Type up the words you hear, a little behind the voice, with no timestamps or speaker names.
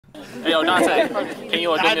Hey, yo, Dante, can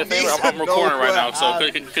you do me a favor? I'm recording right now, so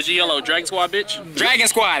could you yell out Dragon Squad, bitch? Dragon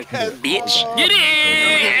Squad, bitch. Get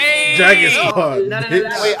it! Dragon Squad,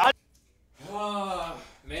 bitch. Oh,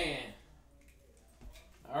 man.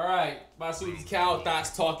 All right, about to see what these cow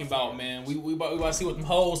thoughts talking about, man. We about to see what them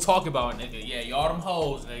hoes talking about, nigga. Yeah, y'all them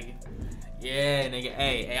hoes, nigga. Yeah, nigga.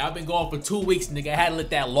 Hey, I've been going for 2 weeks, nigga. I had to let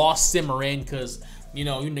that loss simmer in, cause you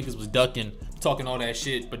know you niggas was ducking, talking all that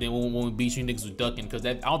shit. But then when we beat you, niggas was ducking, cause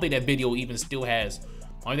I don't think that video even still has.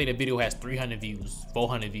 I don't think that video has 300 views,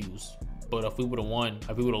 400 views. But if we would have won,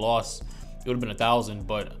 if we would have lost, it would have been 1,000.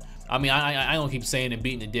 But I mean, I don't keep saying and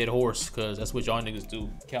beating a dead horse, cause that's what y'all niggas do,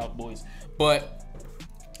 Cowboys. But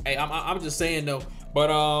hey, I'm just saying though. But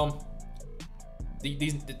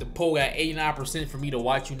the poll got 89% for me to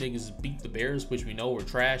watch you niggas beat the Bears, which we know we're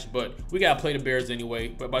trash. But we gotta play the Bears anyway.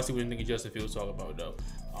 But I see what the nigga Justin Fields talking about though.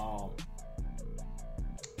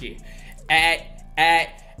 Yeah. Hey,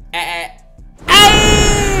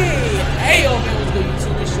 yo, man, what's good,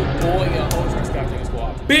 YouTube? It's your boy, host, Skumtk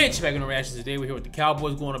Squad. Bitch, back in the reactions today. We're here with the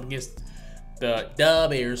Cowboys going up against the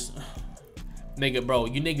Bears. Nigga, bro,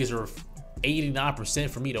 you niggas are 89%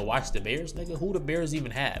 for me to watch the Bears, nigga. Who the Bears even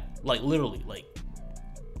have? Like, literally, like,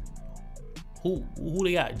 who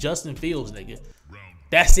they got? Justin Fields, nigga.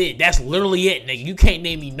 That's it. That's literally it, nigga. You can't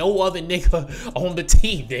name me no other nigga on the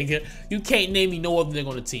team, nigga. You can't name me no other nigga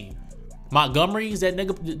on the team. Montgomery, is that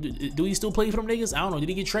nigga? Do he still play for them niggas? I don't know. Did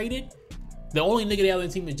he get traded? The only nigga they have on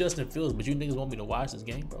the team is Justin Fields, but you niggas want me to watch this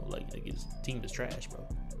game, bro? Like, niggas, team is trash, bro.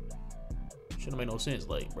 Shouldn't make no sense,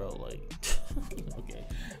 like, bro, like.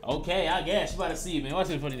 Okay, I guess you about to see, man. Watch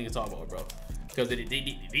this funny niggas talk about, bro. Because these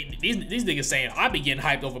niggas saying I be getting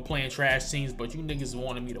hyped over playing trash teams, but you niggas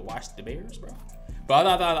wanted me to watch the Bears, bro. But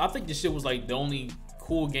I think this shit was like the only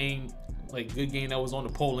cool game, like good game that was on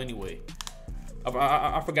the poll anyway.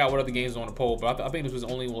 I forgot what other games was on the poll, but I think this was the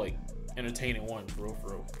only like entertaining one for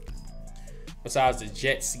real. Besides the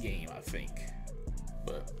Jets game, I think.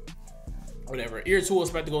 But whatever. Ear tool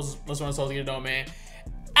spectacles. Let's run this all together, though, man.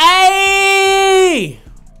 Hey!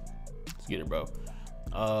 Let's get it, bro.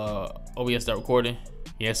 OBS start recording.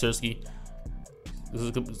 Yes, Sirski. This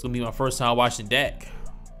is gonna be my first time watching Dak.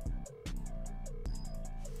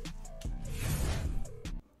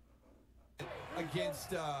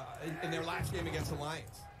 Against in their last game against the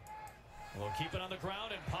Lions. Well, keep it on the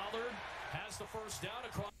ground, and Pollard has the first down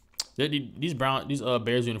across. These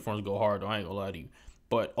Bears uniforms go hard, though. I ain't gonna lie to you.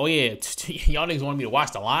 But oh yeah, y'all niggas wanted me to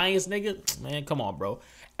watch the Lions, nigga. Man, come on, bro.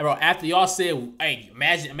 And bro, after y'all said, hey,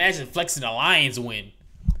 imagine flexing the Lions win,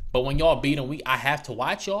 but when y'all beat them, I have to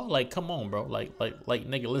watch y'all. Like, come on, bro. Like,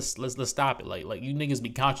 nigga, let's stop it. Like you niggas be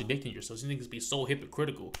contradicting yourselves. You niggas be so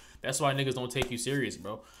hypocritical. That's why niggas don't take you serious,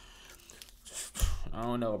 bro. I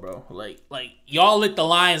don't know, bro. Like y'all let the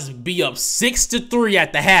Lions be up 6-3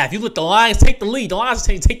 at the half. You let the Lions take the lead. The Lions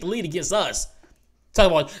take the lead against us.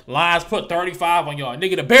 Talk about Lions put 35 on y'all,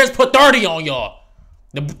 nigga. The Bears put 30 on y'all.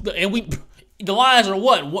 The Lions are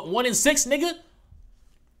what? 1-6,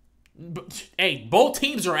 nigga. Hey, both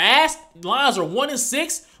teams are ass. The Lions are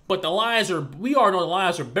 1-6, but the Lions are. We already know the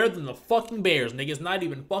Lions are better than the fucking Bears, nigga. It's not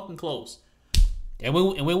even fucking close. And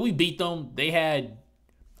when we beat them, they had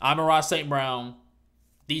Amon-Ra St. Brown,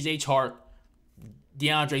 DJ Chark,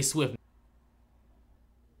 DeAndre Swift,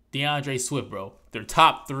 bro. They're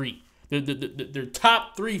top three. They're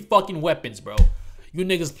top three fucking weapons, bro. You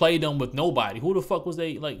niggas played them with nobody. Who the fuck was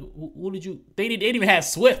they? Like, who did you? They didn't even have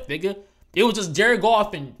Swift, nigga. It was just Jared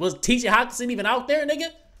Goff and was T.J. Hockenson even out there, nigga?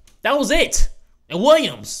 That was it. And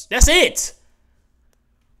Williams. That's it.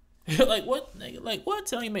 Like what, nigga? Like what?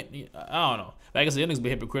 Tell me, I don't know. Like I said, niggas be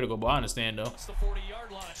hypocritical, but I understand though.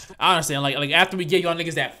 I understand. Like after we give y'all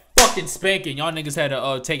niggas that fucking spanking, y'all niggas had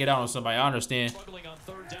to take it out on somebody. I understand. On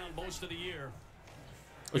third down most of the year.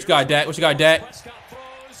 What you got, Dak? What you got, Dak? Prescott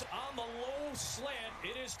throws on the low slant.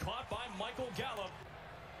 It is caught by Michael Gallup.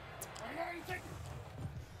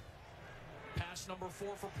 Pass number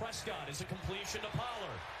 4 for Prescott is a completion to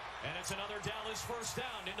Pollard. And it's another Dallas first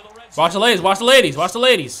down into the red zone. Watch the ladies. Watch the ladies. Watch the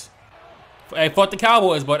ladies. Hey, fuck the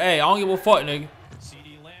Cowboys, but hey, I don't give a fuck, nigga.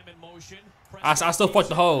 CD Lamb in motion. I still fuck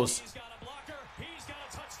the hoes. He's got a blocker. He's got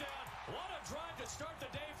a touchdown. What a drive to start the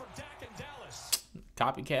day for Dak and Dallas.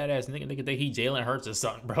 Copycat ass nigga think he Jalen Hurts or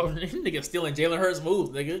something, bro. Nigga stealing Jalen Hurts moves,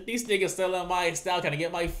 nigga. These niggas stealing my style, trying to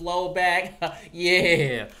get my flow back.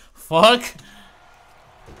 Yeah, fuck.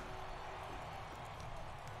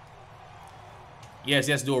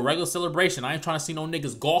 Yes, do a regular celebration. I ain't trying to see no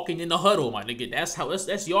niggas gawking in the huddle, my nigga. That's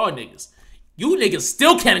y'all niggas. You niggas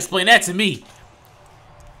still can't explain that to me.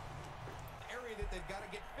 Area that they've got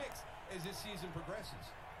to get fixed as this season progresses.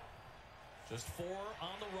 Just 4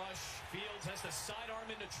 on the rush. Fields has the sidearm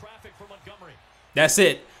into traffic for Montgomery. That's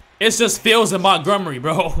it. It's just Fields and Montgomery,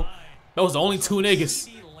 bro. Those are the only two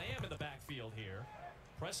niggas. Lamb in the backfield here.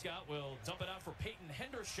 Prescott will dump it out for Peyton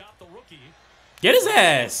Hendershot, the rookie. Get his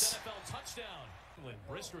ass. NFL touchdown.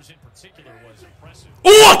 Briskers in particular was impressive.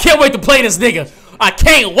 Oh, I can't wait to play this nigga. I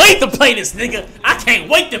can't wait to play this nigga. I can't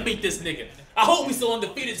wait to beat this nigga. I hope we still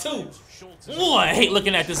undefeated too. Oh, I hate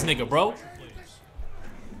looking at this nigga, bro.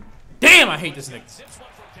 Damn, I hate this nigga.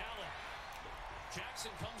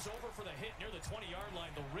 Jackson comes over for the hit near the 20-yard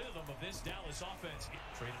line. The rhythm of this Dallas offense.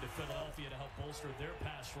 Traded to Philadelphia to help bolster their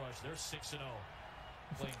pass rush. They're 6-0.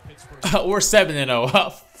 Playing Pittsburgh. We're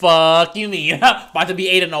 7-0. Fuck you mean? About to be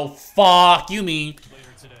 8-0. Fuck you mean?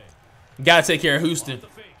 Gotta take care of Houston.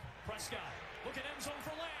 Prescott, look at end zone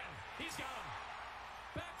for Lamb. He's got him.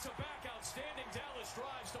 Back-to-back outstanding Dallas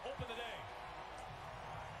drives to open the day.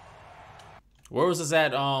 Where was this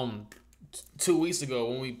at 2 weeks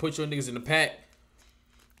ago when we put your niggas in the pack?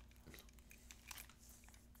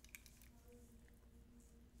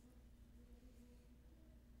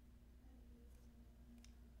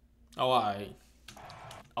 Oh,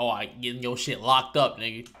 alright, getting your shit locked up,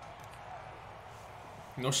 nigga.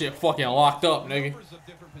 No shit fucking locked up, nigga. Numbers of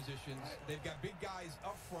different positions. They've got big guys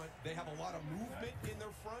up front. They have a lot of movement in their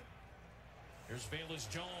front. Here's Velus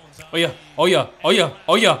Jones. Oh yeah, oh yeah, oh yeah,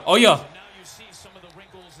 oh yeah, oh yeah. So now you see some of the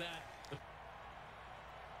wrinkles that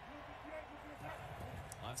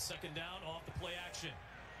on second down off the play action.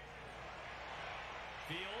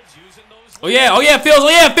 Fields using those. Oh yeah, oh yeah, Fields, oh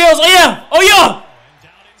yeah, Fields, oh yeah, oh yeah.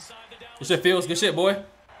 Good shit, Fields, good shit, boy. One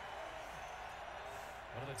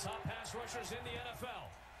of the top pass rushers in the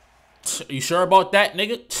NFL. You sure about that,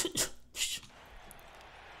 nigga?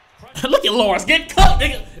 Look at Lawrence get cut,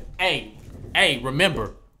 nigga. Hey,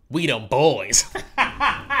 remember, we them boys. Look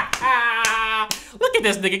at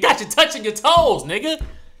this nigga, got you touching your toes, nigga.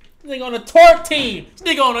 This nigga on a twerk team. This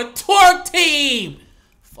nigga on a twerk team.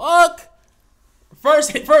 Fuck.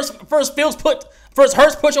 First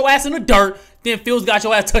Hurts put your ass in the dirt, then Fields got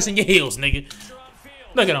your ass touching your heels, nigga.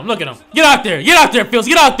 Look at him, look at him. Get out there, Fields,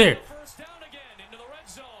 get out there.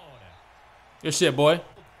 Good shit, boy.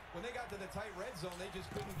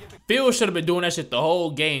 Fields should have been doing that shit the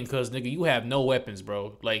whole game, cause nigga, you have no weapons,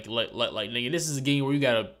 bro. Like nigga, this is a game where you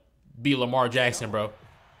gotta be Lamar Jackson, bro.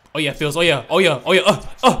 Oh yeah, Fields. Oh yeah, oh yeah, oh yeah.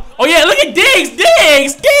 Oh yeah. Look at Diggs.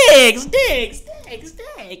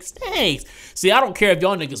 See, I don't care if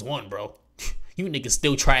y'all niggas won, bro. You niggas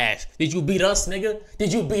still trash. Did you beat us, nigga?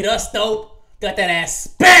 Did you beat us, though? Got that ass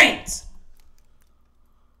spanked.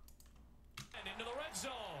 Into the red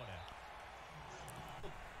zone.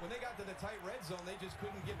 When they got to the tight red zone, they just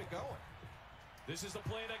couldn't get it going. This is the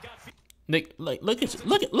play that got Nick, like, look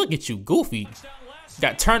at you, goofy.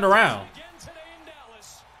 Got turned around.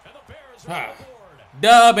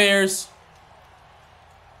 The Bears.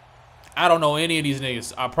 I don't know any of these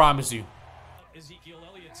niggas. I promise you. Ezekiel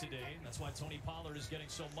Elliott today. That's why Tony Pollard is getting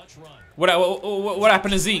so much run. What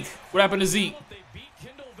happened to Zeke? What happened to Zeke? They beat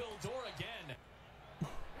Kindleville Door again.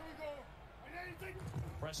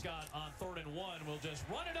 Prescott on 3rd and 1 will just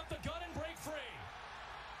run it up the gut and break free.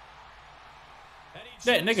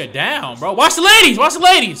 That nigga down, bro. Watch the ladies. Watch the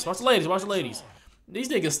ladies. Watch the ladies. Watch the ladies. These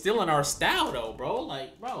niggas still in our style though, bro.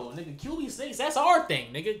 Like, bro, nigga, QB sneaks, that's our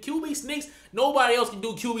thing, nigga. QB sneaks, nobody else can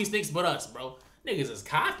do QB sneaks but us, bro. Niggas is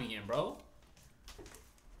copying, bro.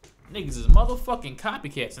 Niggas is motherfucking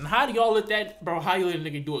copycats. And how do y'all let that, bro, how you let a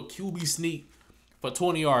nigga do a QB sneak for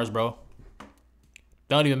 20 yards, bro?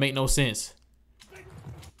 Don't even make no sense.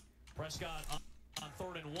 Prescott on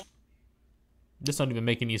 3rd and 1. This don't even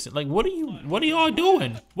make any sense. Like, what are y'all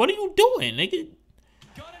doing? What are you doing, nigga?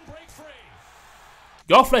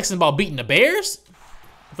 Y'all flexing about beating the Bears?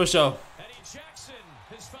 For sure. Jackson,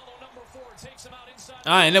 his fellow number 4, takes him out inside.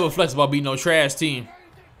 I ain't never flexed about beating no trash team.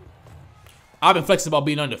 I've been flexing about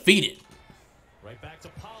being undefeated. Right back to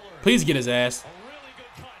Pollard. Please get his ass. A really good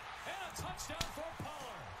cut and a touchdown for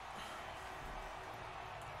Pollard.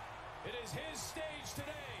 It is his stage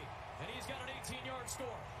today, and he's got an 18-yard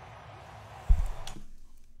score.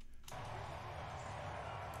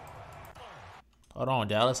 Hold on,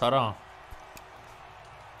 Dallas. Hold on.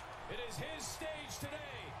 It is his stage today,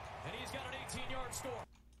 and he's got an 18-yard score.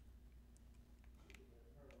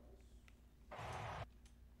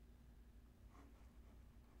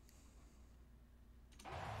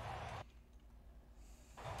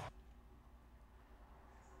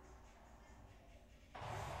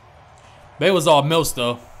 They was all milks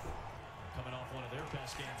though. Coming off one of their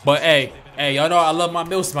best games. But hey, y'all know I love my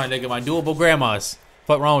milks, my nigga, my doable grandmas.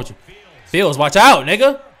 Fuck wrong with you? Fields, watch out,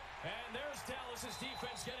 nigga.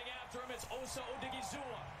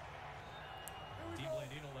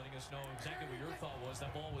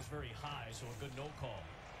 was very high, so a good no call.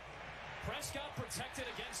 Prescott protected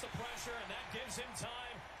against the pressure, and that gives him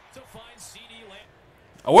time to find CD Lamb.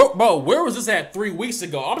 Oh, bro, where was this at 3 weeks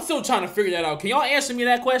ago? I'm still trying to figure that out. Can y'all answer me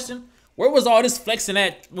that question? Where was all this flexing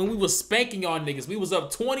at when we was spanking y'all niggas? We was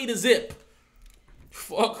up 20-0.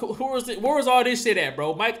 Fuck, where was all this shit at,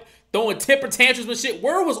 bro? Mike throwing temper tantrums and shit.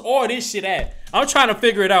 Where was all this shit at? I'm trying to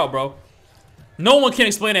figure it out, bro. No one can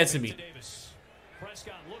explain that to me.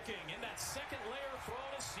 Prescott looking in that second layer throw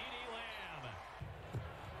to CD Lamb.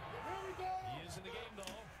 He is in the game,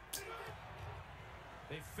 though.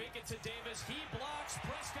 They fake it to Davis. He blocks.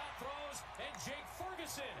 Prescott throws. And Jake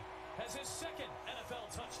Ferguson has his second NFL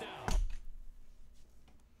touchdown.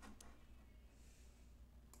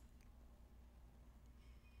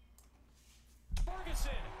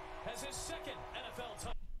 Ferguson has his second NFL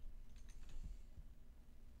touchdown.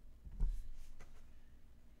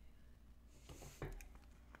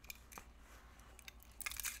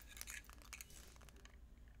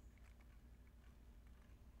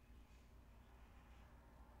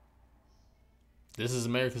 This is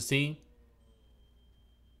America's team.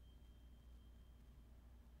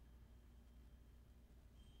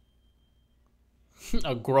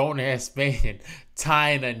 A grown-ass man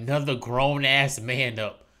tying another grown-ass man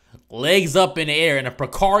up. Legs up in the air in a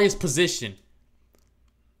precarious position.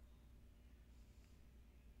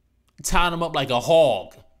 Tying him up like a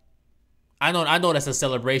hog. I know that's a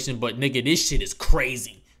celebration, but nigga, this shit is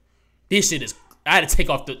crazy. This shit is... I had to take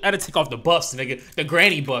off the bus, nigga. The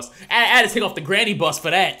granny bus. I had to take off the granny bus for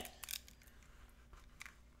that.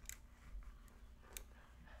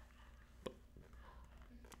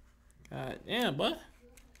 God damn, bud.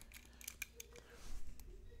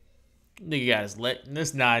 Nigga got his leg.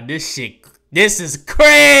 This shit. This is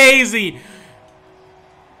crazy.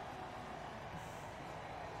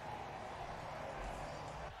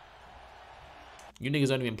 You niggas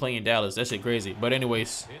aren't even playing Dallas. That shit crazy. But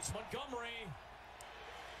anyways. It's Montgomery.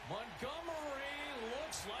 Montgomery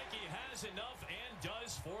looks like he has enough and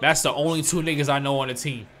does for. That's the only two niggas I know on the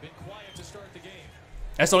team. Been quiet to start the game.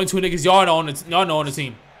 That's the only two niggas y'all know on the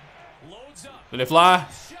team. Loads up. Did they fly?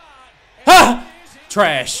 Ha!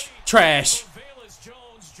 Trash. Trash.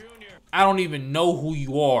 I don't even know who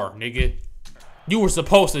you are, nigga. You were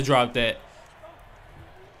supposed to drop that.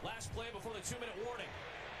 Last play before the 2-minute warning.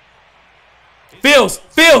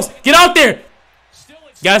 Fields, get out there.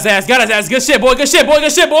 Got his ass. Good shit, boy. First and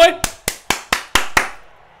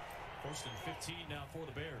 15 now for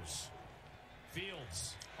the Bears.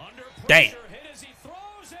 Fields under pressure. Damn. Hit as he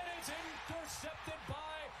throws, and it's intercepted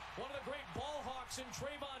by one of the great ball hawks in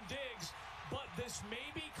Trayvon Diggs. But this may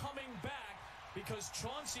be coming back because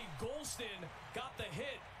Chauncey Golston got the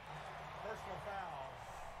hit. Personal foul.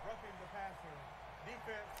 Roughing the passer.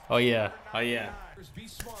 Defense. Oh yeah. Be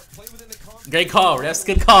smart. Play within the context. Great call, ref.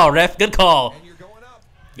 Good call, ref. Good call. And you're going up.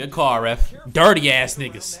 Good call, ref. Dirty ass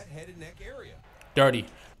niggas. That head and neck area. Dirty.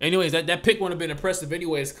 Anyways, that pick wouldn't have been impressive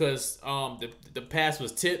anyways, cause the pass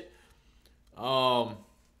was tipped.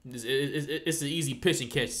 It's an easy pitch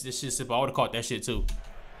and catch. This shit simple. I would have caught that shit too.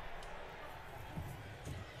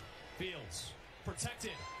 Fields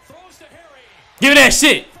protected. Throws to Harry. Give me that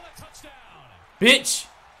shit, For the touchdown. bitch.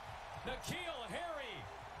 N'Keal Harry.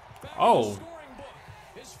 Back Oh. in the scoring book.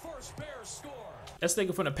 His first Bears score. That's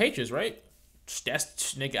nigga from the Patriots, right?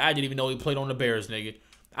 That's nigga. I didn't even know he played on the Bears, nigga.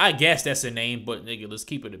 I guess that's a name, but nigga, let's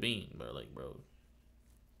keep it a bean, bro. Like, bro.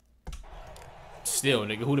 Still,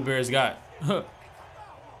 nigga, who the Bears got?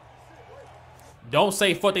 Don't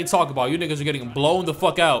say fuck they talk about. You niggas are getting blown the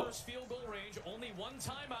fuck out. First field goal range, only one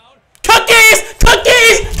timeout. Cookies!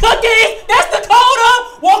 That's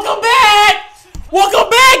Dakota! Welcome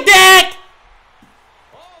back, Dak!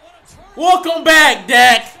 Welcome back,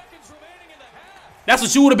 Dak! Seconds remaining in the half. That's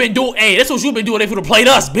what you would have been doing. Hey, that's what you would have been doing if you would have played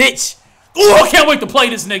us, bitch. Ooh, I can't wait to play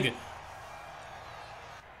this nigga.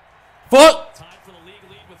 Fuck. Time for the league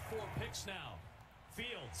lead with 4 picks now.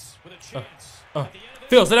 Fields with a chance. At the end of this,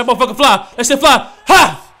 Fields, let that motherfucker fly. That shit fly.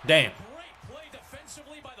 Ha! Damn. great play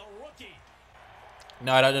defensively by the rookie.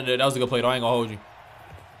 Nah, that was a good play, though. I ain't gonna hold you.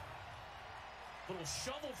 Little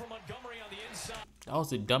shovel from Montgomery on the inside. That was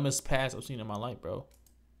the dumbest pass I've seen in my life, bro.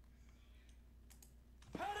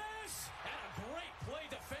 Pettis! And a great play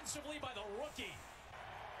defensively by the rookie.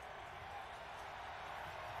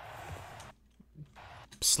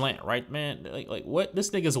 Slant, right, man? Like what?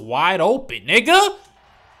 This nigga's wide open, nigga.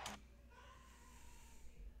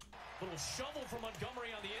 Little shovel from Montgomery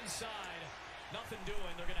on the inside. Nothing doing.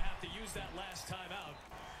 They're going to have to use that last timeout.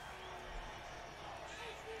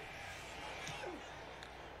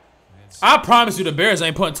 I promise you the Bears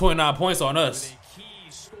ain't putting 29 points on us. A key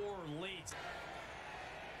score late.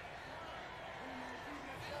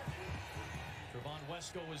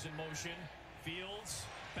 Wesco is in motion. Fields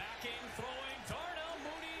backing, throwing, Darnell,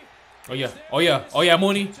 Mooney. Oh yeah, oh yeah, oh yeah,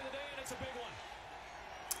 Mooney.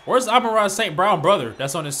 Where's Amon-Ra St. Brown brother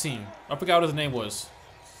that's on this team? I forgot what his name was.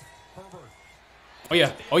 Oh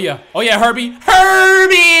yeah, oh yeah, oh yeah, Herbie.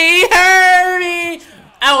 Herbie! Herbie!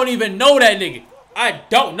 I don't even know that nigga. I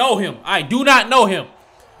don't know him. I do not know him.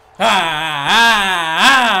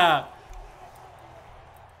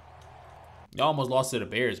 Y'all almost lost to the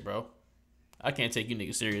Bears, bro. I can't take you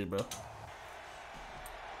niggas serious, bro.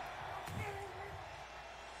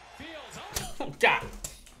 Oh, God.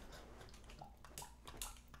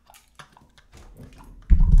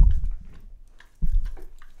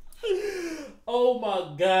 Oh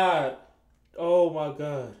my God. Oh my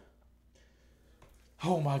God.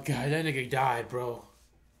 Oh my God. That nigga died, bro.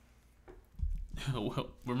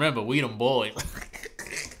 Remember, we them boys.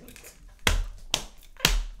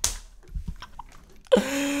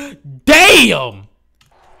 Damn!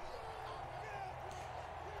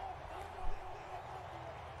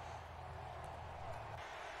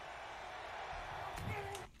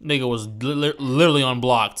 Nigga was literally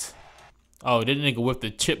unblocked. Oh, that nigga whipped the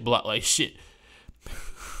chip block like shit.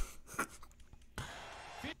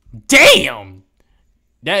 Damn!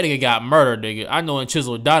 That nigga got murdered, nigga. I know in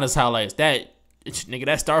Chisel Adonis highlights that nigga,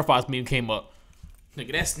 that Star Fox meme came up.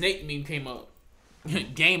 Nigga, that snake meme came up.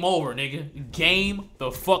 Game over, nigga. Game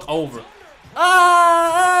the fuck over.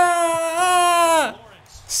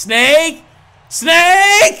 Snake!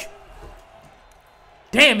 Snake!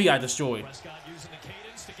 Damn, he got destroyed. Prescott using the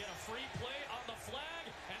cadence to get a free play on the flag,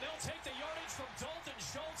 and they'll take the yardage from Dalton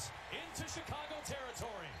Schultz into Chicago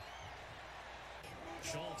territory.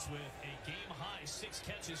 Schultz with a game-high 6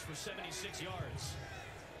 catches for 76 yards.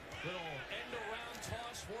 Little end-around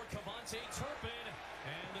toss for Cavante Turpin,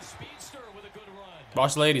 and the speedster with a good run.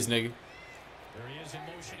 Watch ladies, nigga. There he is in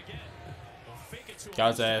motion again. They'll fake it to him.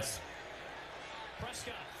 Got his ass.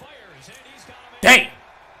 Prescott fires, and he's got him. Damn!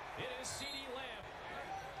 It is CD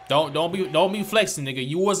Lamb. Don't be flexing, nigga.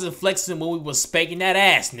 You wasn't flexing when we was spanking that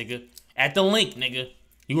ass, nigga. At the link, nigga.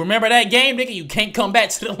 You remember that game, nigga? You can't come back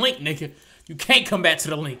to the link, nigga. You can't come back to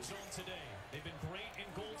the link. Today. They've been great in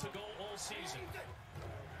goal-to-goal all season.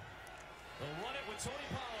 They'll run it with Tony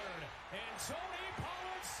Pollard. And Tony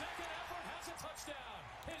Pollard's second effort has a touchdown.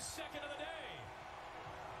 His second of the day.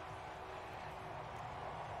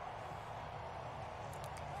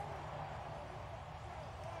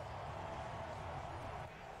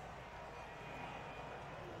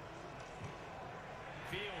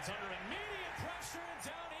 Fields under immediate pressure, and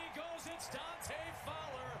down he goes. It's Dante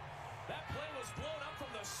Fowler. That play was blown up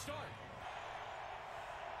from the start.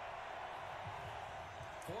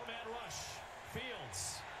 4-man rush.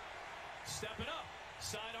 Fields stepping up.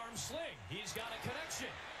 Sidearm sling. He's got a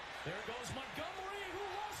connection. There goes Montgomery, who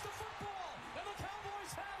lost the football. And the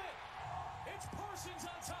Cowboys have it. It's Parsons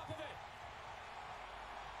on top of it.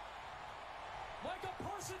 Micah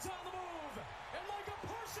Parsons on the move. And Micah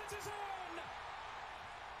Parsons is in.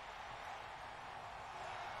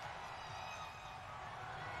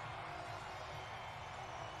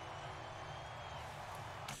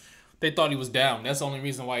 They thought he was down. That's the only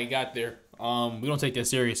reason why he got there. We don't take that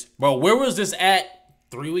serious. Bro, where was this at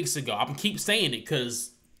 3 weeks ago? I'm keep saying it because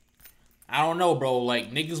I don't know, bro.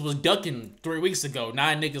 Like, niggas was ducking 3 weeks ago.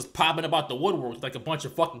 Now niggas popping about the woodwork like a bunch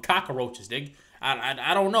of fucking cockroaches, nigga.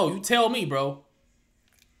 I don't know. You tell me, bro.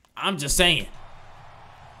 I'm just saying.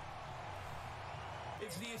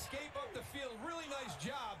 It's the escape up the field. Really nice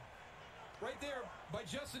job right there by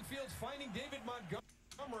Justin Fields finding David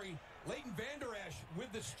Montgomery. Leighton Vander Esch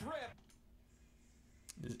with the strip.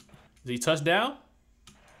 Did he touch down?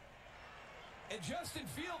 And Justin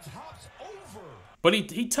Fields hops over. But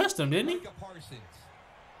he touched him, didn't he? Micah Parsons.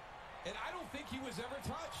 And I don't think he was ever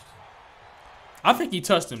touched. I think he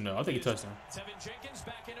touched him, though. I think he touched him. Tevin Jenkins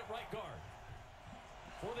back in at right guard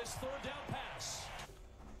for this third down pass.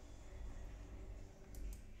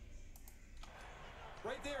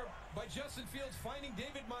 Right there by Justin Fields finding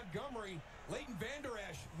David Montgomery. Leighton Vander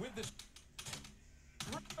Esch with the strip.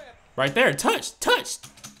 Right there. Touched.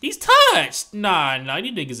 He's touched. Nah,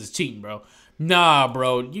 you niggas is cheating, bro. Nah,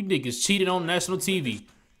 bro. You niggas cheated on national TV.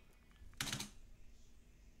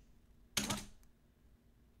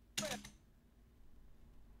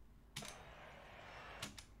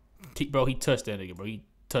 Bro, he touched that nigga, bro. He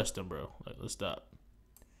touched him, bro. Like, let's stop.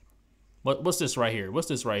 What's this right here? What's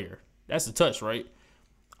this right here? That's a touch, right?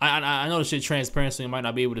 I know the shit transparency, you might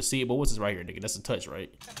not be able to see it, but what's this right here, nigga? That's a touch,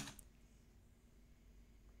 right?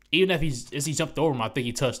 Even if he jumped over him, I think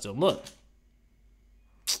he touched him. Look.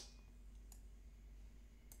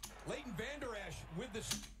 Leighton Vander Esch with the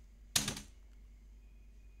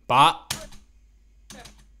Bop.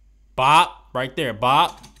 Bop right there,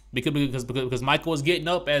 bop. Because Michael was getting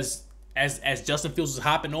up as Justin Fields was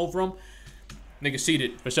hopping over him. Nigga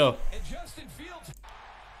cheated for sure. And Justin Fields.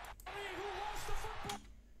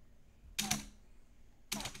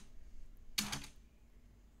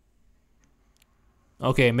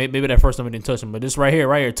 Okay, maybe that first time we didn't touch him, but this right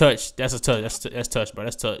here, touch. That's a touch. That's touch, bro.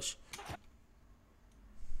 That's touch.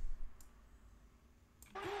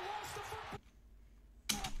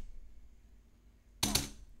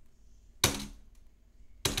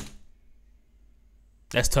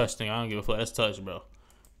 That's touch thing. I don't give a fuck. That's touch, bro.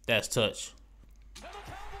 That's touch. And the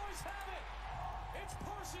Cowboys have it. It's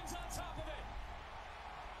Parsons on top of it.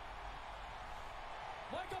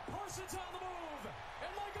 Micah Parsons on the move.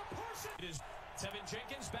 And Micah Parsons. It is Tevin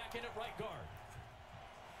Jenkins back in at right guard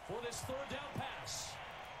for this third down pass,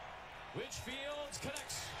 which Fields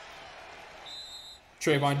connects.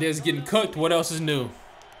 Trayvon Diggs getting cooked. What else is new?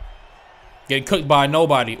 Getting cooked by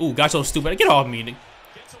nobody. Ooh, got so stupid. Get off me, nigga.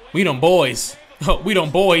 We them boys. We them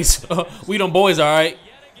boys. We them boys, all right.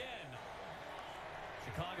 Yet again,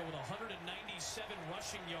 Chicago with 197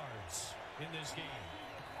 rushing yards in this game.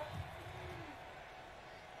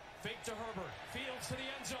 Fake to Herbert. Fields to the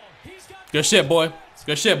end zone. He's got Good shit, boy.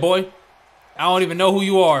 Good shit, boy. I don't even know who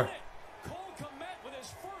you are. Koldheartkam with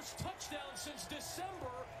his first touchdown since December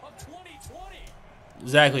of 2020.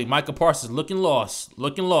 Exactly. Micah Parsons looking lost.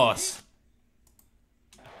 Looking lost.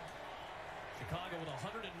 Chicago with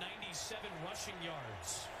 197 rushing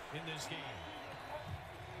yards in this game.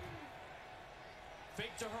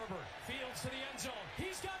 Fake to Herbert. Fields to the end zone.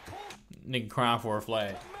 He's got Koldheartkam. Nigga crying for a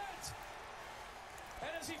flag. And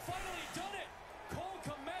has he finally done it?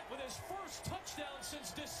 Koldheartkam with his first touchdown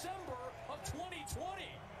since December of 2020.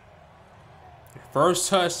 First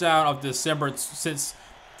touchdown of December since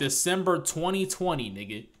December 2020,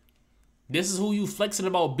 nigga. This is who you flexing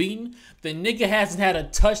about beating? The nigga hasn't had a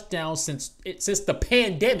touchdown since the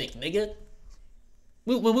pandemic, nigga.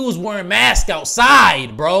 When we was wearing masks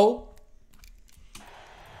outside, bro.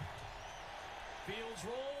 Fields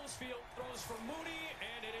rolls, Field throws for Mooney,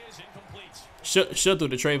 and it is incomplete. Should through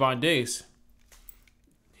the Trayvon Diggs.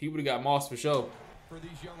 He would have got Moss for sure. For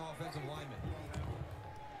these young offensive linemen.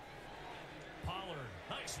 Pollard,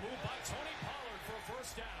 nice move by Tony Pollard for a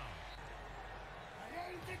first down.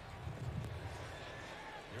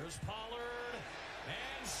 Here's Pollard,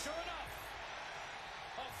 and sure enough,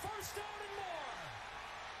 a first down and more.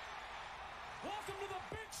 Welcome to the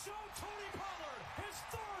big show, Tony Pollard, his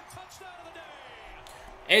third touchdown of the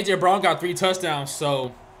day. AJ Brown got 3 touchdowns,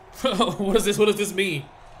 so what does this mean?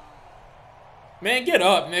 Man, get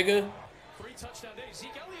up, nigga. 3 touchdown days.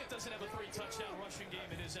 Zeke Elliott doesn't have a 3 touchdown rushing game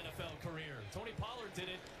in his NFL career. Tony Pollard did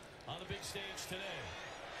it on the big stage today.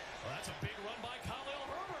 Well, that's a big run by Khalil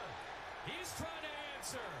Herbert. He's trying to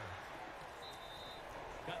answer.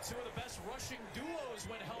 Got 2 of the best rushing duos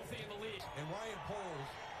when healthy in the league. And Ryan Poles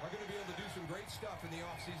are going to be able to do some great stuff in the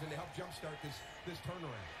offseason to help jumpstart this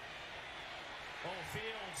turnaround. Oh,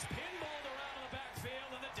 Fields pinballed around in the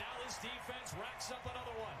backfield, and the Dallas defense racks up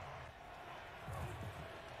another one.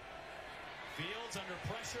 Fields under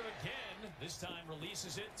pressure again. This time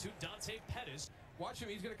releases it to Dante Pettis. Watch him.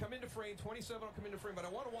 He's going to come into frame. 27 will come into frame, but I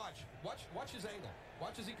want to watch his angle.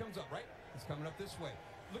 Watch as he comes up, right? He's coming up this way.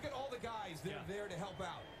 Look at all the guys that are there to help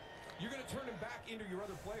out. You're going to turn him back into your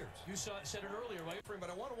other players. You said it earlier, right? But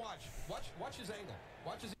I want to watch his angle.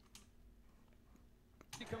 Watch as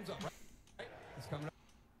he comes up, right? He's coming up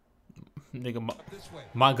Nigga, this way.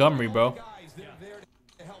 Montgomery, bro. Guys that are there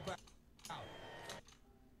to help out.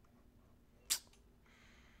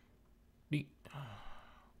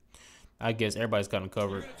 I guess everybody's got him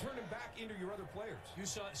covered. You're going to turn him back into your other players. You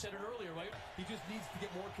said it earlier, right? He just needs to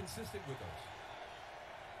get more consistent with those.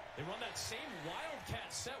 They run that same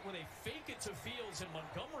Wildcat set where they fake it to Fields and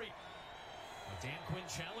Montgomery. Dan Quinn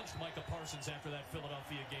challenged Micah Parsons after that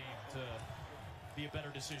Philadelphia game to be a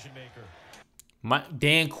better decision maker.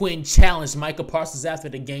 Dan Quinn challenged Micah Parsons after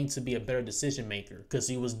the game to be a better decision maker because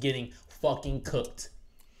he was getting fucking cooked.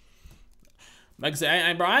 Like I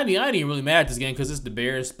said, bro, I ain't even really mad at this game because it's the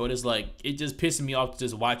Bears, but it's like, it just pissing me off to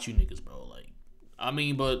just watch you niggas, bro. Like, I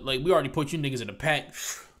mean, but like, we already put you niggas in the pack.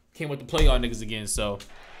 Can't wait to play y'all niggas again, so.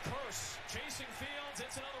 Curse chasing Fields,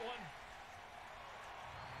 it's another one.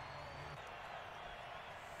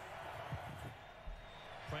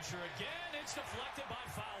 Pressure again, it's deflected by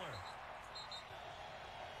Fowler.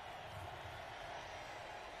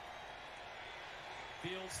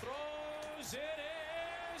 Fields throws, it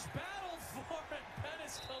is battled for it.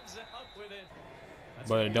 Pettis comes out with it.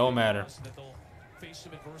 But it don't matter. That they'll face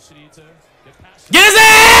some adversity to get past. Get his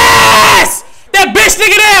ass! That bitch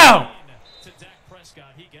nigga down! To Dak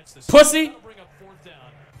Prescott, he gets the Pussy. That'll bring up 4th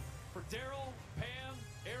down. Daryl, Pam,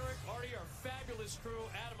 Eric, Artie, our fabulous crew,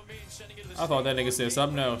 Adam and me, sending you to the I thought that nigga said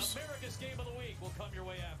something else. America's Game of the Week will come your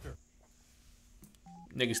way after.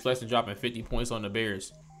 Niggas Sleston dropping 50 points on the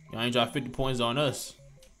Bears. Y'all ain't dropped 50 points on us.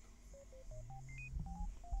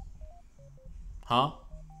 Huh?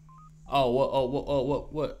 Oh, what? Oh,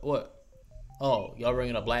 what? Oh, y'all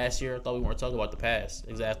bringing up last year? I thought we weren't talking about the past.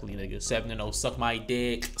 Exactly, nigga. 7-0. Suck my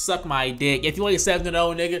dick. Suck my dick. If you ain't 7-0,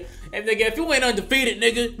 nigga. If you ain't undefeated,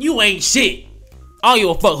 nigga, you ain't shit. I don't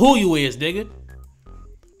give a fuck who you is, nigga.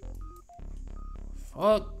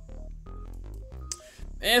 Fuck.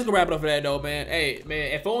 Man, let's go wrap it up for that, though, man. Hey,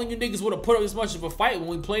 man, if only you niggas would have put up this much of a fight when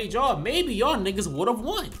we played y'all, maybe y'all niggas would have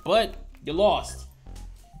won. But you lost.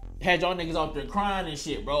 Had y'all niggas out there crying and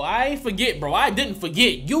shit, bro. I ain't forget, bro. I didn't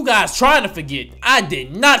forget. You guys trying to forget. I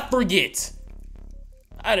did not forget.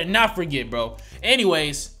 I did not forget, bro.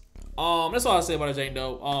 Anyways, that's all I say about it, Jane,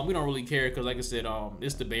 though. We don't really care because, like I said,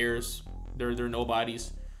 it's the Bears. They're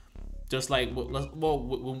nobodies. Just like,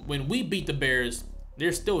 well, when we beat the Bears,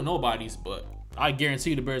 they're still nobodies, but I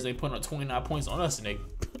guarantee you the Bears ain't putting up 29 points on us, nigga.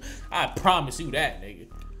 I promise you that, nigga.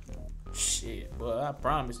 Shit, but I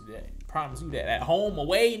promise you that. Promise you that. At home,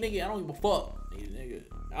 away, nigga, I don't give a fuck. Nigga.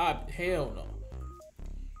 Hell no.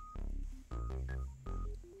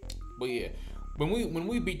 But yeah, when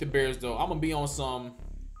we beat the Bears, though, I'm gonna be on some,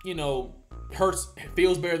 you know, Hurts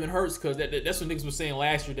feels better than Hurts, because that's what niggas was saying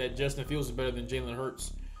last year, that Justin Fields is better than Jalen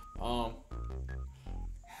Hurts.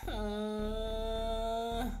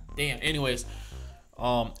 Damn. Anyways,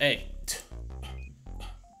 hey.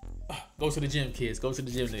 Go to the gym, kids. Go to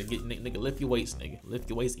the gym, nigga. Nigga, lift your weights, nigga. Lift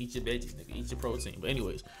your weights, eat your veggies, nigga. Eat your protein. But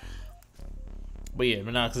anyways. But yeah,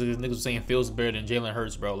 but now, because niggas was saying Fields better than Jalen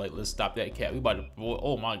Hurts, bro. Like, let's stop that cat. We about to,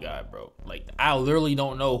 oh my God, bro. Like, I literally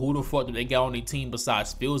don't know who the fuck they got on their team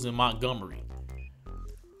besides Fields and Montgomery.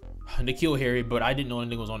 Nikhil Harry, but I didn't know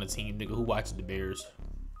the nigga was on the team, nigga. Who watched the Bears?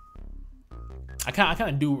 I kind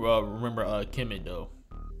of do remember Kimmett, though.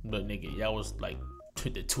 But, nigga, that was like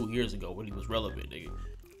 2 years ago when he was relevant, nigga.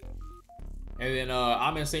 And then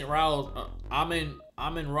I'm in St. Rod, I'm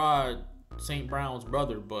in Rod St. Brown's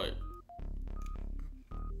brother, but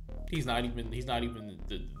he's not even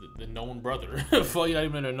the known brother. Fuck, he's not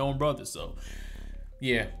even a known brother. So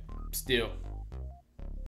yeah, still.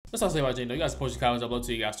 That's all I say about Jane. You guys post your comments up below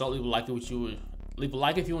to you guys. So leave a like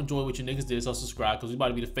if you enjoy what your niggas did. So subscribe, because we about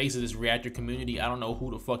to be the face of this reactor community. I don't know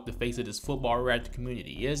who the fuck the face of this football reactor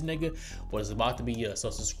community is, nigga, but it's about to be us.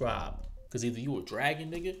 So subscribe, because either you a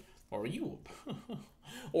dragon, nigga, or you a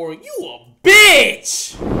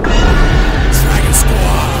bitch! Dragon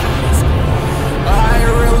Squad. I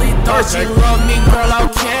really thought you loved me, girl. How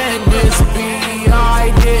can this be? I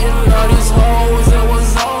didn't love these hoes. It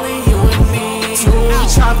was only you and me. 2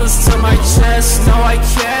 choppers to my chest. No, I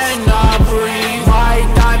can't.